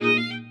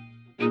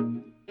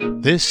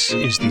This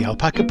is the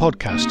Alpaca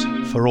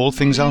Podcast for all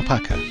things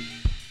alpaca.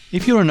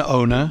 If you're an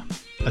owner,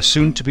 a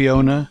soon-to-be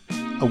owner,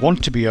 a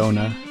want-to-be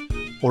owner,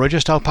 or are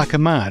just alpaca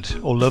mad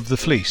or love the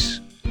fleece,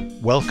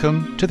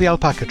 welcome to the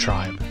Alpaca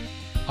Tribe.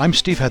 I'm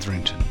Steve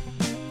Hetherington.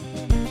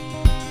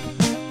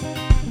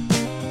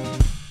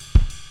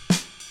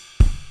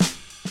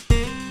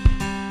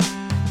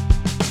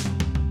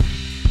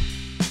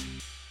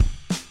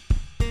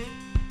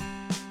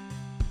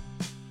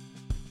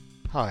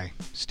 Hi,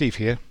 Steve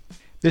here.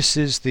 This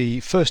is the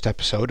first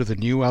episode of the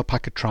new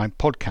Alpaca Tribe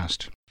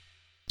podcast.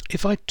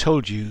 If I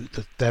told you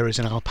that there is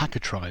an alpaca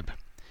tribe,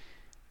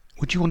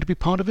 would you want to be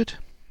part of it?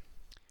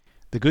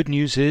 The good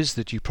news is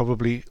that you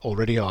probably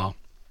already are.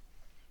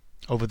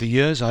 Over the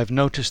years I've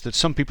noticed that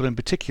some people in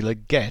particular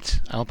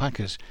get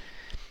alpacas.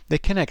 They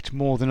connect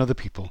more than other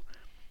people.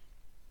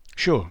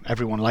 Sure,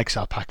 everyone likes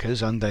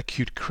alpacas and their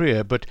cute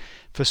cria, but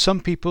for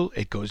some people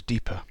it goes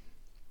deeper.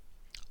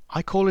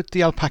 I call it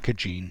the alpaca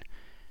gene,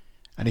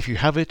 and if you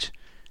have it,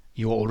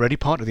 you are already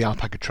part of the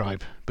alpaca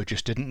tribe, but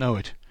just didn't know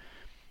it.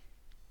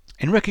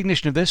 In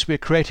recognition of this, we are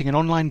creating an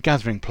online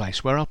gathering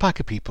place where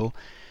alpaca people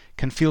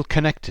can feel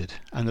connected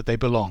and that they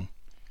belong.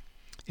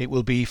 It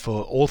will be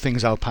for all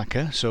things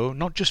alpaca, so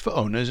not just for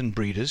owners and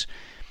breeders,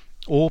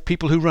 or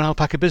people who run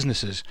alpaca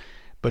businesses,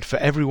 but for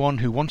everyone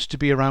who wants to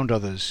be around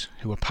others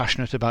who are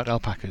passionate about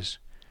alpacas.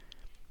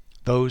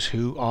 Those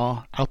who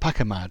are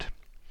alpaca mad.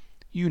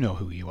 You know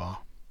who you are.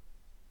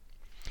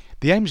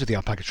 The aims of the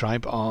Alpaca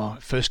Tribe are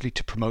firstly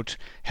to promote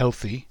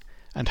healthy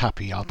and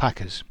happy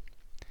alpacas.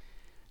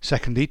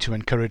 Secondly, to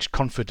encourage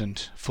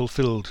confident,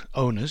 fulfilled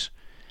owners.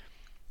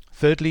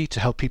 Thirdly, to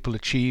help people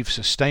achieve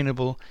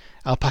sustainable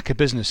alpaca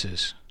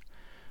businesses.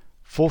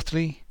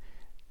 Fourthly,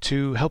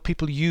 to help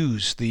people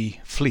use the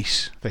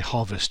fleece they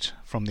harvest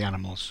from the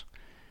animals.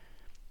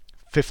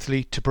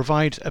 Fifthly, to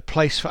provide a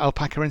place for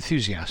alpaca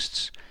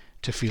enthusiasts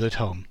to feel at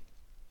home.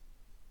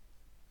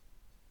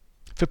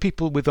 For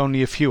people with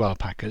only a few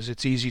alpacas,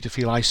 it's easy to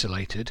feel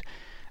isolated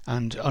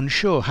and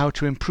unsure how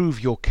to improve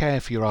your care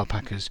for your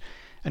alpacas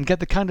and get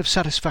the kind of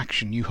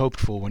satisfaction you hoped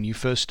for when you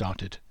first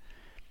started.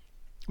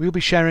 We'll be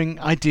sharing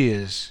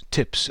ideas,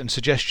 tips and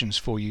suggestions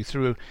for you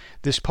through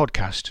this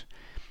podcast,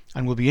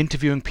 and we'll be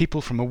interviewing people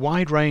from a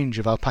wide range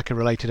of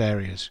alpaca-related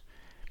areas.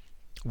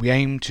 We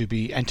aim to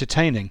be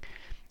entertaining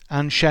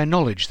and share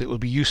knowledge that will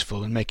be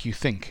useful and make you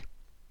think.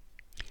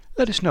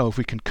 Let us know if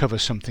we can cover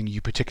something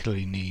you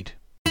particularly need.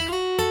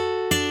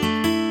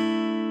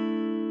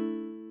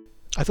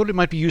 I thought it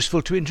might be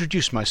useful to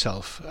introduce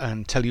myself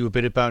and tell you a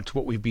bit about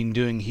what we've been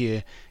doing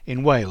here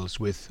in Wales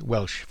with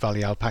Welsh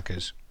Valley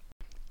alpacas,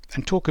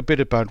 and talk a bit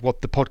about what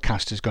the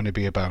podcast is going to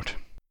be about.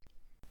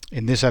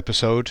 In this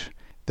episode,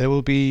 there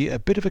will be a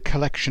bit of a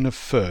collection of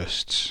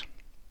firsts.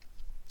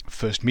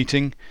 First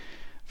meeting,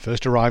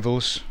 first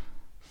arrivals,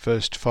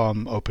 first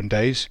farm open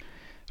days,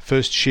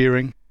 first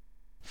shearing,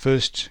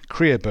 first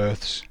cria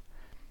births,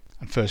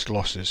 and first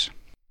losses.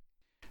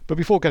 But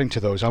before getting to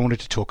those, I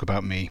wanted to talk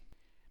about me.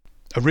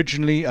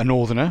 Originally a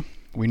northerner,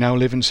 we now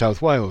live in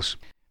South Wales.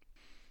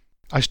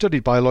 I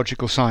studied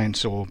biological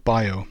science, or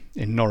bio,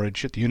 in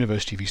Norwich at the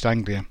University of East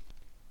Anglia.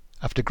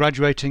 After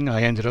graduating,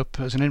 I ended up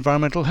as an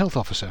environmental health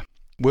officer,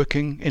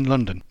 working in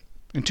London.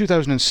 In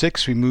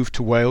 2006 we moved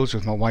to Wales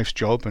with my wife's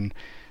job and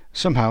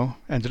somehow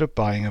ended up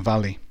buying a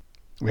valley.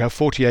 We have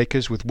 40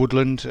 acres with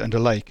woodland and a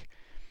lake.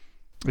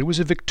 It was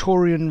a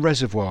Victorian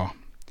reservoir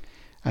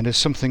and is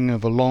something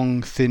of a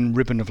long, thin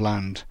ribbon of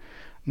land,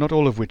 not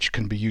all of which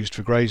can be used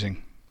for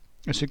grazing.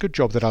 It's a good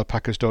job that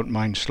alpacas don't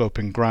mind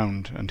sloping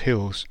ground and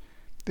hills.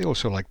 They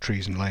also like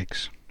trees and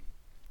lakes.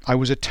 I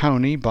was a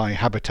townie by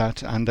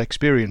habitat and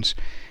experience.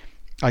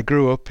 I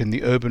grew up in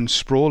the urban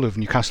sprawl of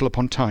Newcastle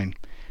upon Tyne,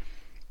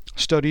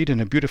 studied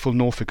in a beautiful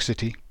Norfolk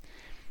city,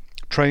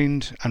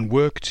 trained and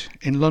worked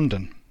in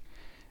London,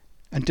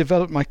 and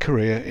developed my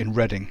career in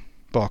Reading,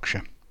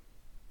 Berkshire.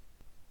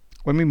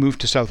 When we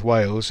moved to South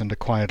Wales and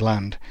acquired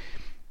land,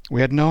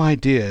 we had no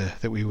idea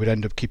that we would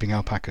end up keeping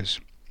alpacas.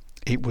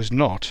 It was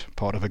not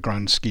part of a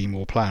grand scheme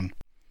or plan.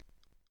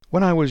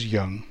 When I was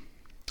young,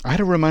 I had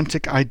a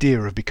romantic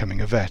idea of becoming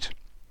a vet.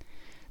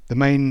 The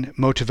main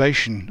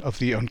motivation of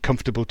the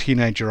uncomfortable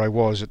teenager I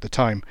was at the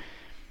time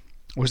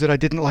was that I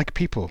didn't like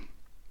people,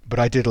 but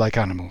I did like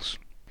animals.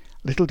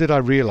 Little did I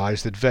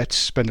realise that vets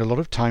spend a lot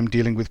of time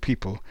dealing with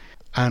people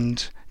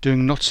and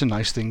doing not so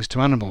nice things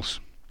to animals.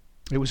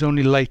 It was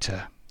only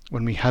later,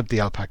 when we had the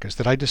alpacas,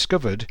 that I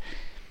discovered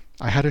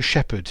I had a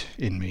shepherd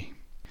in me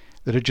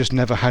that had just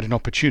never had an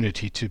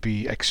opportunity to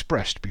be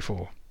expressed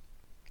before.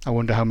 I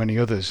wonder how many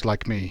others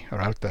like me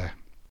are out there.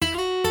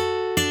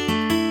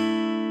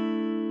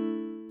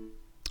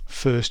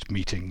 First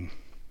meeting.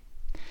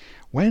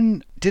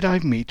 When did I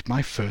meet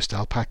my first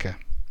alpaca?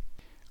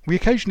 We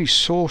occasionally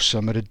saw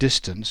some at a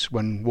distance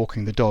when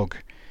walking the dog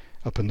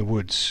up in the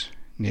woods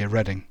near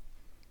Reading.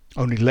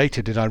 Only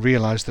later did I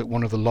realise that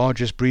one of the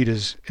largest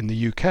breeders in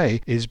the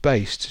UK is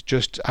based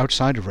just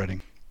outside of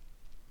Reading.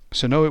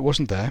 So no, it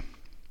wasn't there.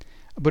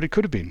 But it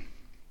could have been.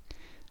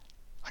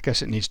 I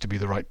guess it needs to be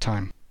the right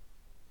time.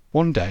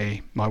 One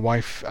day my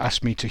wife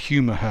asked me to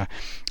humour her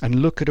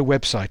and look at a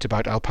website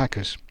about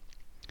alpacas.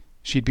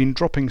 She'd been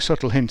dropping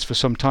subtle hints for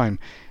some time,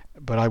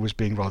 but I was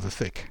being rather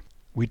thick.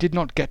 We did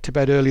not get to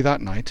bed early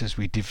that night as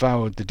we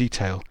devoured the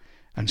detail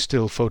and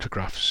still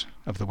photographs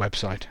of the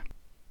website.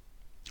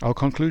 Our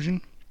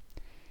conclusion?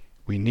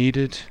 We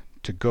needed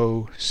to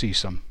go see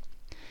some,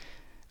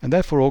 and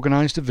therefore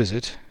organised a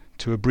visit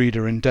to a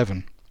breeder in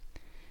Devon.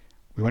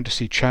 We went to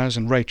see Chaz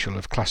and Rachel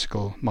of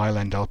classical Mile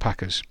End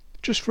alpacas,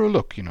 just for a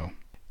look, You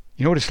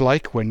know what it's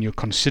like when you're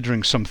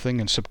considering something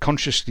and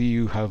subconsciously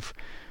you have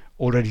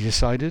already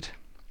decided?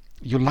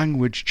 Your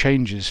language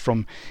changes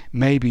from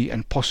maybe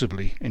and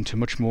possibly into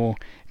much more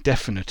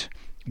definite,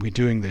 we're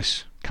doing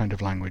this kind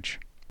of language.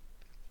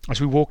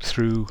 As we walked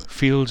through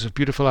fields of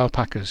beautiful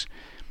alpacas,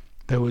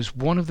 there was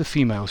one of the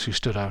females who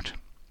stood out.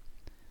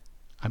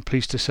 I'm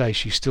pleased to say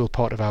she's still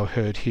part of our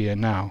herd here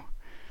now.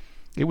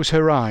 It was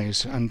her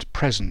eyes and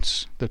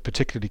presence that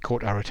particularly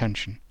caught our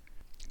attention.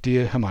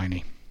 Dear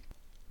Hermione.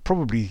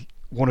 Probably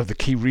one of the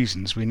key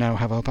reasons we now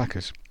have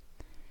alpacas.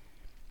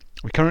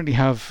 We currently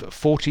have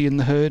 40 in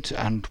the herd,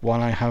 and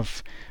while I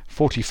have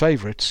 40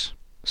 favourites,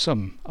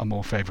 some are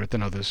more favourite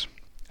than others,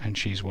 and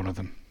she's one of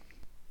them.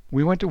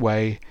 We went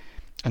away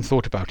and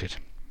thought about it.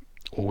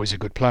 Always a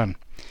good plan.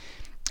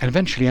 And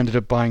eventually ended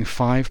up buying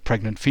 5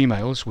 pregnant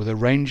females with a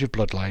range of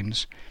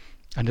bloodlines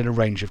and in a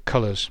range of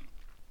colours.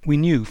 We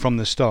knew from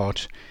the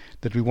start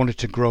that we wanted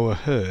to grow a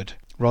herd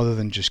rather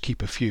than just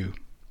keep a few.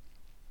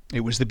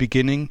 It was the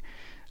beginning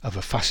of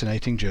a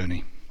fascinating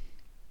journey.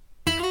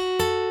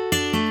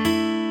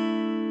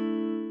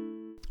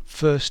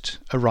 First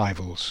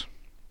arrivals.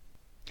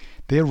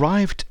 They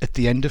arrived at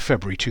the end of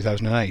February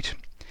 2008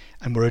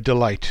 and were a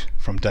delight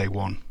from day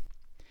one.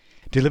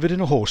 Delivered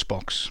in a horse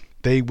box,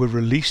 they were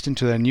released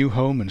into their new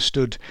home and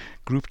stood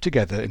grouped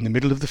together in the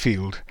middle of the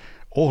field,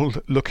 all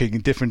looking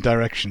in different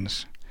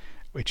directions,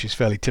 which is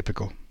fairly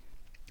typical.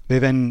 They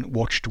then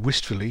watched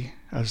wistfully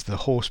as the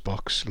horse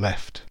box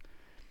left.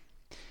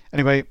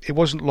 Anyway, it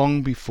wasn't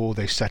long before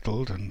they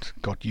settled and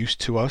got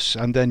used to us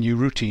and their new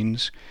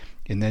routines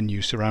in their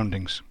new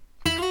surroundings.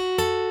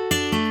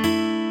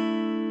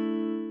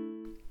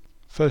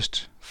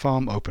 First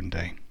farm open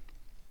day.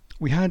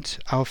 We had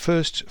our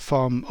first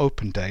farm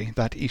open day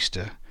that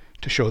Easter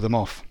to show them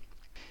off.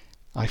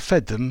 I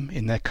fed them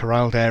in their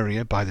corralled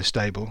area by the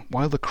stable,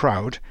 while the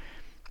crowd,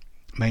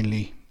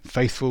 mainly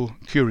faithful,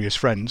 curious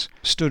friends,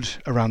 stood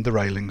around the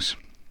railings.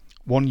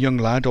 One young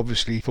lad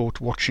obviously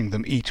thought watching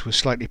them eat was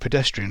slightly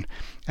pedestrian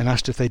and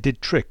asked if they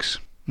did tricks.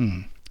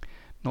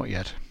 Not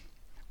yet.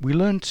 We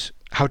learnt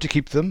how to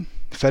keep them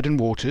fed and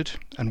watered,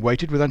 and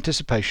waited with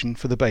anticipation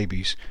for the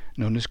babies,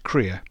 known as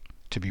cria,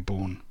 to be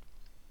born.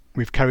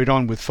 We've carried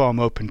on with farm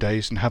open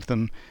days and have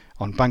them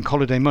on bank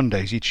holiday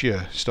Mondays each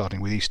year,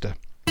 starting with Easter.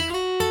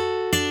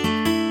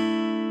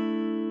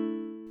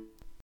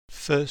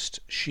 First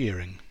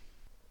shearing.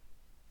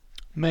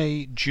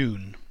 May,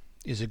 June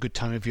is a good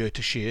time of year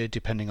to shear,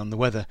 depending on the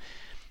weather.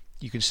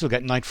 You can still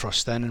get night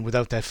frost then, and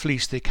without their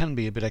fleece they can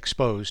be a bit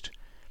exposed.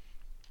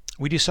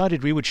 We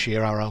decided we would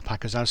shear our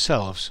alpacas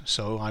ourselves,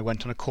 so I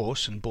went on a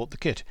course and bought the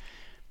kit.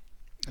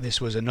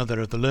 This was another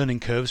of the learning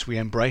curves we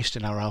embraced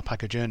in our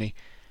alpaca journey.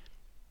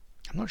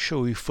 I'm not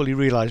sure we fully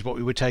realised what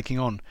we were taking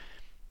on.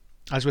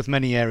 As with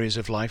many areas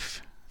of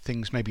life,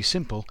 things may be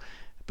simple,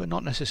 but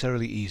not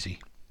necessarily easy.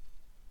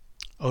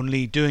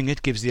 Only doing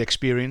it gives the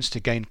experience to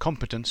gain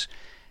competence,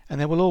 and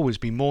there will always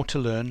be more to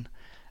learn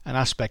and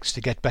aspects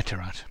to get better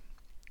at.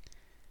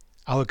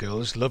 Our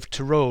girls loved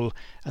to roll,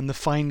 and the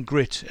fine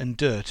grit and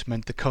dirt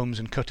meant the combs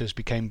and cutters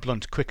became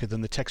blunt quicker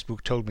than the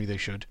textbook told me they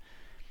should.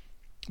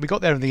 We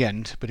got there in the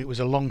end, but it was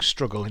a long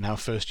struggle in our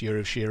first year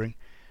of shearing.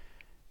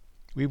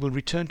 We will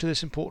return to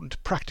this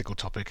important practical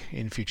topic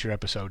in future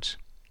episodes.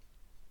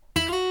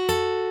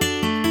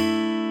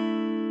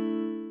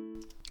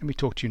 Let me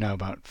talk to you now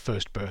about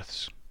first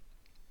births.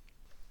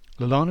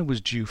 Lolana was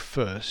due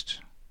first,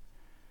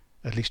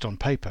 at least on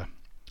paper,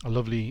 a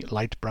lovely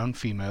light brown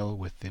female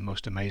with the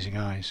most amazing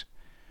eyes.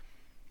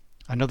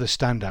 Another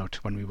standout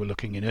when we were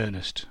looking in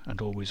earnest and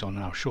always on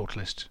our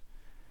shortlist.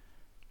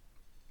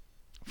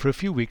 For a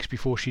few weeks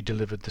before she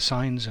delivered, the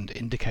signs and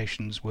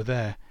indications were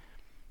there.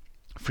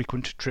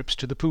 Frequent trips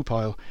to the poo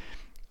pile,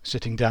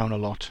 sitting down a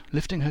lot,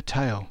 lifting her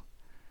tail.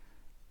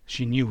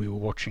 She knew we were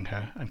watching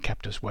her and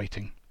kept us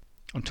waiting.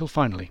 Until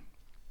finally,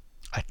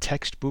 a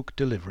textbook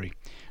delivery.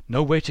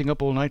 No waiting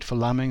up all night for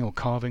lambing or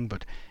calving,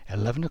 but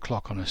 11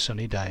 o'clock on a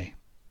sunny day.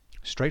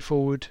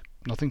 Straightforward,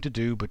 nothing to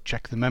do but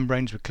check the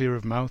membranes were clear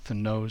of mouth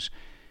and nose,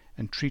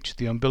 and treat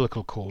the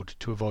umbilical cord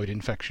to avoid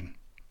infection.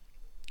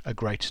 A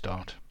great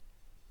start.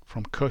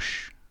 From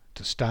cush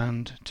to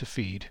stand to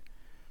feed.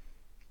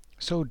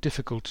 So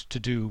difficult to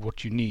do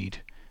what you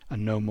need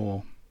and no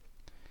more.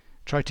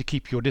 Try to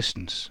keep your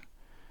distance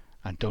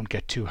and don't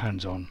get too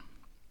hands-on,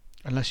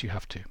 unless you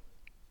have to.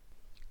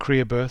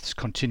 Cria births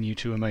continue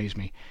to amaze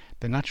me,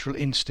 the natural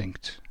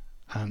instinct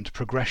and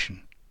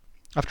progression.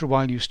 After a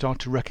while you start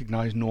to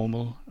recognize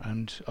normal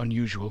and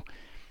unusual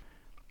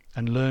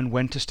and learn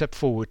when to step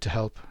forward to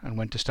help and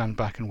when to stand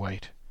back and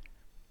wait.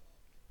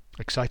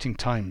 Exciting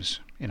times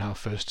in our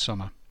first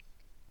summer.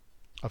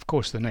 Of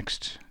course, the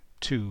next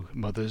two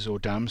mothers or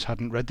dams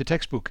hadn't read the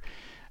textbook,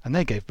 and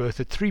they gave birth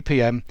at 3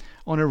 p.m.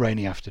 on a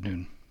rainy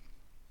afternoon.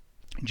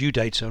 Due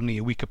dates only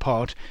a week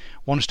apart,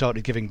 one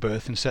started giving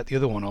birth and set the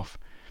other one off.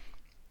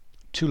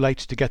 Too late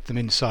to get them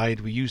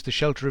inside, we used the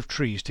shelter of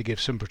trees to give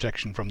some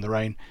protection from the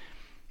rain.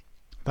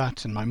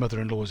 That and my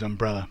mother-in-law's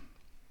umbrella.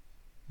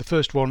 The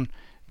first one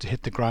to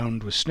hit the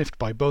ground was sniffed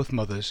by both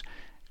mothers,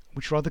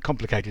 which rather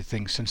complicated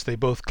things since they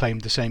both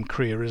claimed the same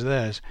cria as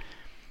theirs.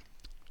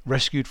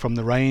 Rescued from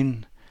the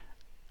rain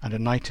and a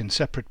night in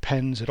separate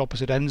pens at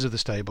opposite ends of the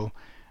stable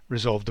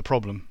resolved the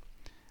problem,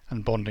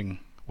 and bonding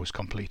was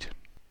complete.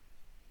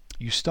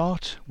 You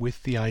start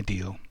with the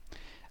ideal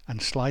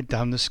and slide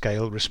down the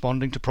scale,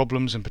 responding to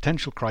problems and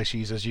potential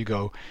crises as you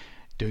go,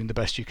 doing the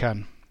best you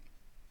can.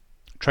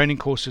 Training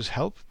courses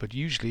help, but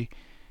usually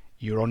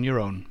you're on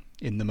your own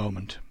in the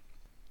moment.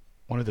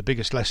 One of the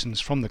biggest lessons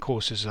from the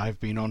courses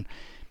I've been on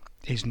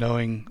is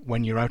knowing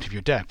when you're out of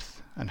your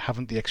depth and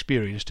haven't the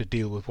experience to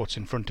deal with what's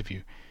in front of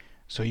you,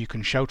 so you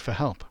can shout for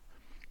help,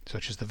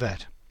 such as the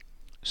vet,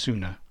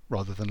 sooner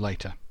rather than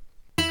later.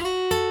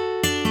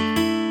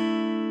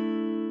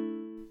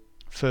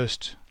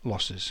 First,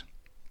 losses.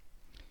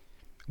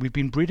 We've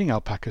been breeding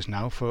alpacas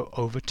now for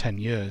over 10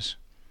 years.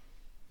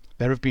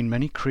 There have been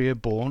many cria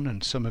born,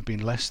 and some have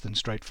been less than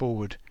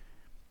straightforward.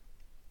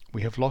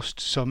 We have lost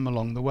some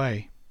along the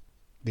way.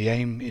 The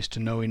aim is to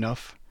know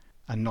enough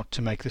and not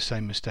to make the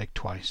same mistake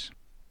twice.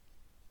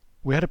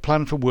 We had a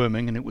plan for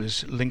worming, and it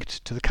was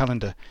linked to the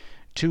calendar.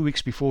 2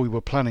 weeks before we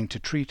were planning to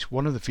treat,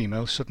 one of the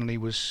females suddenly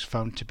was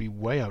found to be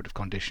way out of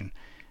condition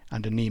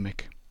and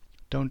anemic.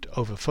 Don't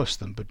overfuss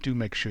them, but do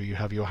make sure you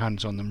have your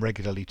hands on them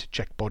regularly to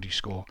check body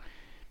score,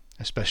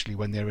 especially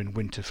when they're in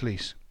winter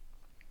fleece.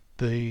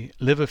 The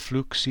liver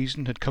fluke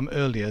season had come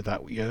earlier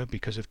that year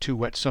because of 2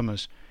 wet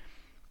summers.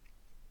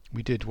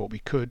 We did what we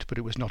could, but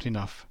it was not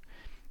enough,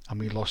 and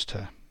we lost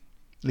her,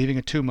 leaving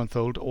a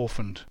 2-month-old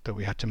orphaned that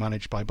we had to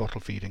manage by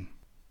bottle feeding.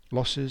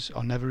 Losses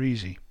are never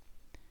easy,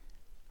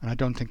 and I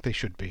don't think they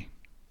should be.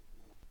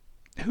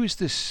 Who is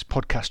this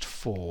podcast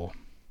for?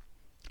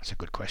 That's a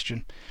good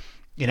question.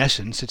 In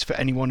essence, it's for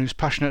anyone who's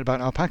passionate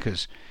about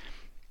alpacas.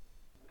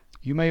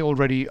 You may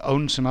already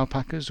own some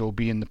alpacas or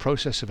be in the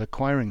process of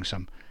acquiring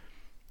some.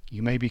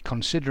 You may be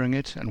considering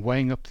it and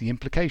weighing up the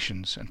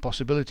implications and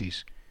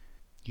possibilities.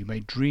 You may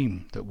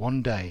dream that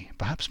one day,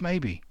 perhaps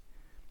maybe,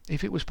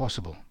 if it was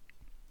possible.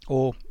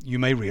 Or you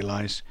may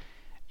realize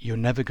you're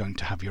never going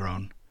to have your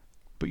own,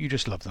 but you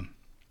just love them.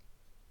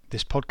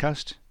 This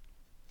podcast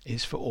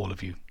is for all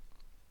of you.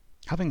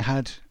 Having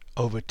had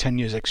over 10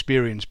 years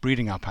experience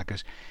breeding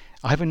alpacas,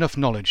 I have enough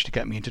knowledge to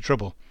get me into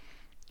trouble,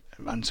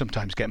 and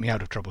sometimes get me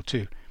out of trouble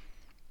too.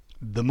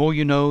 The more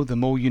you know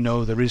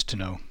there is to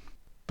know.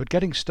 But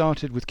getting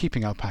started with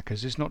keeping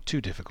alpacas is not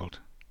too difficult.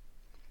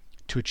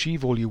 To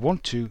achieve all you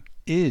want to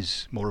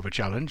is more of a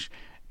challenge,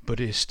 but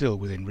is still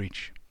within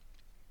reach.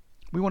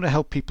 We want to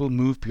help people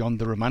move beyond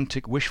the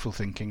romantic, wishful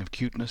thinking of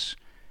cuteness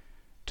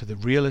to the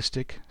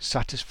realistic,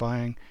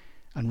 satisfying,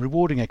 and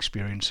rewarding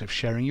experience of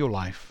sharing your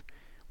life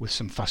with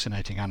some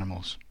fascinating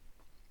animals.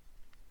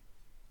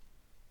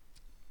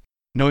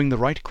 Knowing the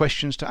right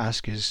questions to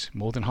ask is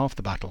more than half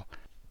the battle.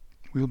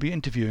 We will be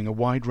interviewing a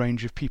wide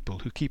range of people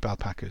who keep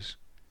alpacas,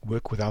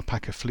 work with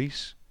alpaca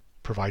fleece,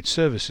 provide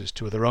services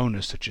to other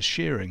owners such as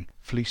shearing,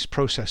 fleece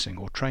processing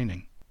or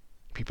training,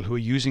 people who are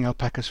using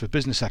alpacas for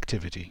business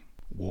activity,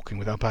 walking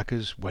with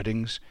alpacas,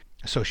 weddings,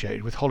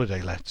 associated with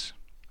holiday lets.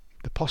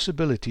 The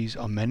possibilities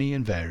are many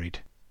and varied.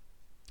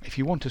 If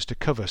you want us to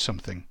cover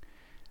something,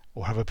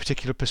 or have a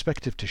particular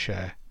perspective to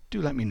share,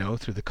 do let me know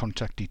through the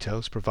contact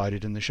details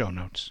provided in the show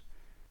notes.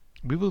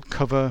 We will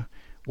cover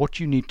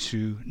what you need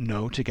to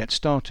know to get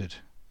started,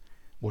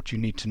 what you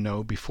need to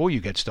know before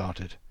you get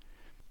started,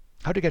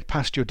 how to get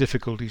past your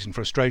difficulties and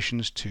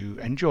frustrations to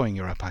enjoying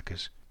your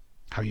alpacas,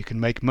 how you can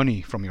make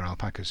money from your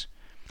alpacas,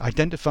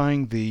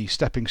 identifying the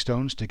stepping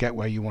stones to get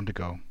where you want to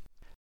go.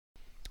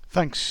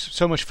 Thanks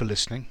so much for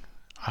listening.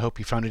 I hope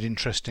you found it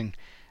interesting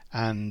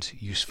and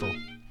useful.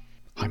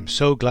 I'm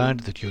so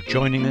glad that you're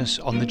joining us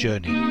on the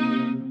journey.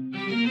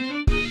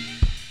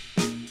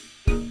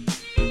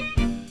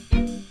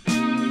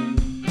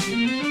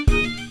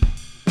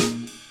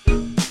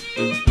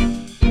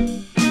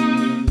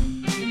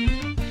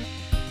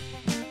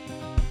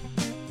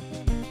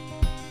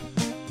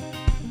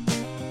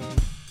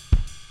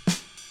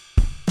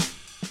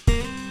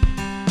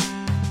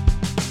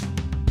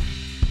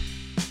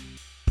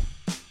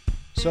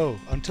 So,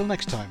 until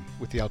next time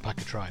with the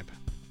Alpaca Tribe,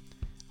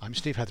 I'm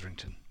Steve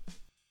Hetherington.